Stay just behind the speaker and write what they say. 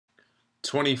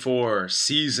24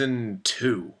 Season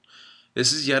 2.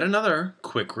 This is yet another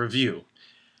quick review.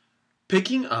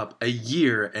 Picking up a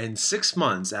year and 6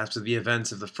 months after the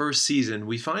events of the first season,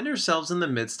 we find ourselves in the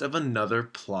midst of another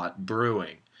plot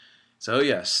brewing. So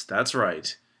yes, that's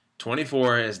right.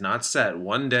 24 is not set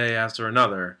one day after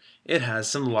another. It has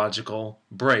some logical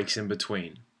breaks in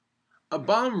between. A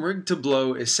bomb rigged to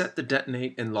blow is set to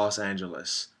detonate in Los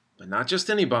Angeles. But not just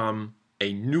any bomb.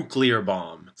 A nuclear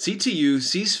bomb. C.T.U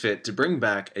sees fit to bring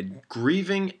back a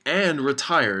grieving and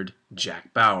retired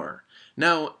Jack Bauer.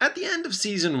 Now, at the end of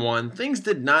Season 1, things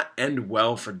did not end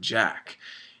well for Jack.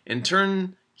 In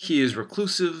turn, he is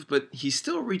reclusive, but he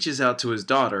still reaches out to his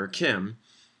daughter, Kim.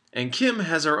 And Kim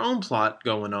has her own plot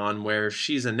going on where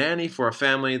she's a nanny for a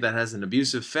family that has an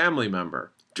abusive family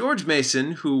member. George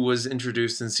Mason, who was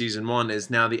introduced in Season 1,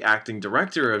 is now the acting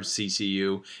director of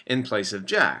C.T.U in place of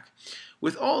Jack.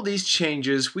 With all these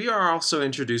changes, we are also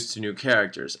introduced to new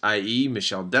characters, i.e.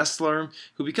 Michelle Dessler,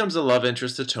 who becomes a love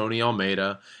interest to Tony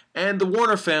Almeida, and the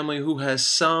Warner family, who has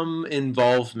some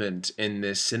involvement in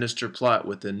this sinister plot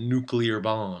with the nuclear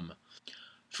bomb.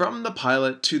 From the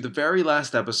pilot to the very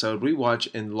last episode, we watch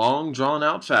in long,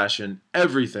 drawn-out fashion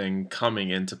everything coming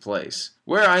into place.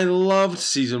 Where I loved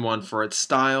Season 1 for its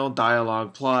style,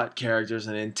 dialogue, plot, characters,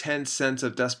 and intense sense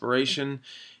of desperation,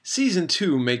 Season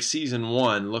 2 makes Season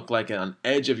 1 look like an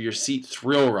edge-of-your-seat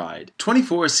thrill ride.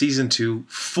 24 Season 2,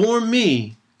 for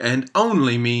me, and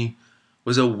only me,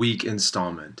 was a weak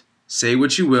installment. Say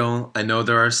what you will, I know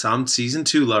there are some Season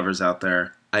 2 lovers out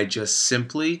there. I just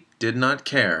simply did not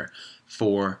care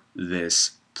for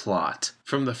this plot.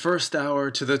 From the first hour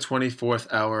to the 24th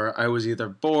hour, I was either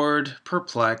bored,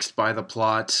 perplexed by the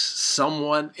plot,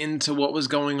 somewhat into what was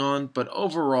going on, but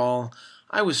overall,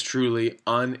 I was truly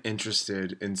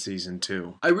uninterested in Season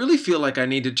 2. I really feel like I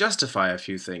need to justify a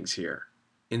few things here.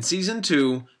 In Season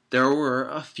 2, there were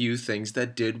a few things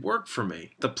that did work for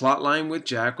me. The plotline with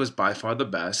Jack was by far the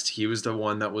best. He was the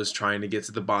one that was trying to get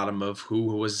to the bottom of who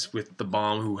was with the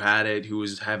bomb, who had it, who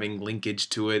was having linkage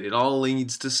to it. It all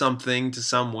leads to something, to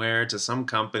somewhere, to some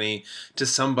company, to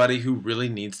somebody who really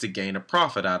needs to gain a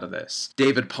profit out of this.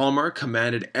 David Palmer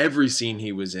commanded every scene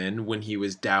he was in when he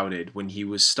was doubted, when he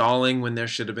was stalling, when there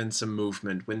should have been some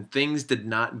movement, when things did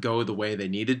not go the way they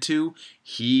needed to.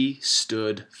 He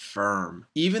stood firm.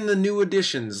 Even the new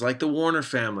additions, like the Warner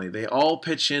family, they all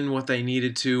pitch in what they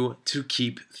needed to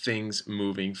keep things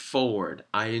moving forward.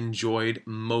 I enjoyed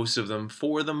most of them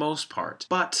for the most part.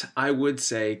 But I would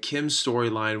say Kim's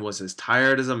storyline was as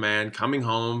tired as a man coming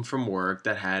home from work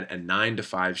that had a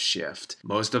 9-to-5 shift.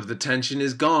 Most of the tension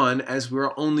is gone as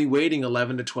we're only waiting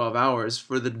 11 to 12 hours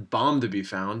for the bomb to be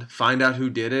found, find out who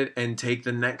did it, and take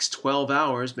the next 12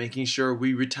 hours making sure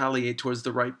we retaliate towards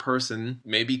the right person,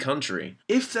 maybe country.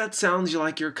 If that sounds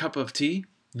like your cup of tea,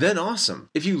 then awesome.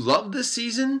 If you love this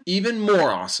season, even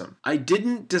more awesome. I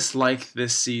didn't dislike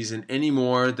this season any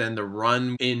more than the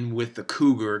run in with the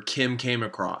cougar Kim came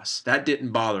across. That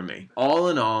didn't bother me. All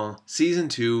in all, Season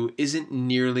 2 isn't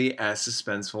nearly as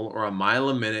suspenseful or a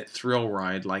mile-a-minute thrill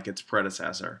ride like its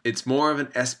predecessor. It's more of an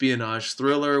espionage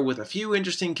thriller with a few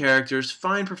interesting characters,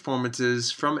 fine performances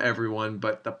from everyone,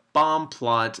 but the bomb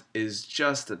plot is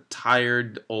just a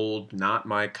tired, old, not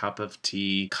my cup of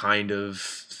tea kind of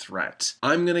threat.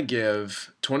 I'm gonna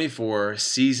give 24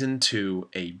 Season 2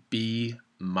 a B-.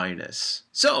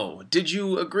 So, did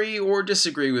you agree or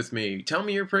disagree with me? Tell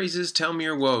me your praises, tell me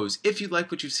your woes. If you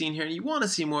like what you've seen here and you want to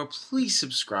see more, please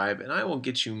subscribe and I will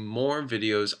get you more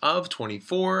videos of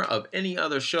 24, of any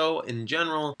other show in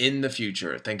general in the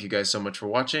future. Thank you guys so much for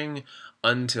watching.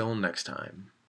 Until next time.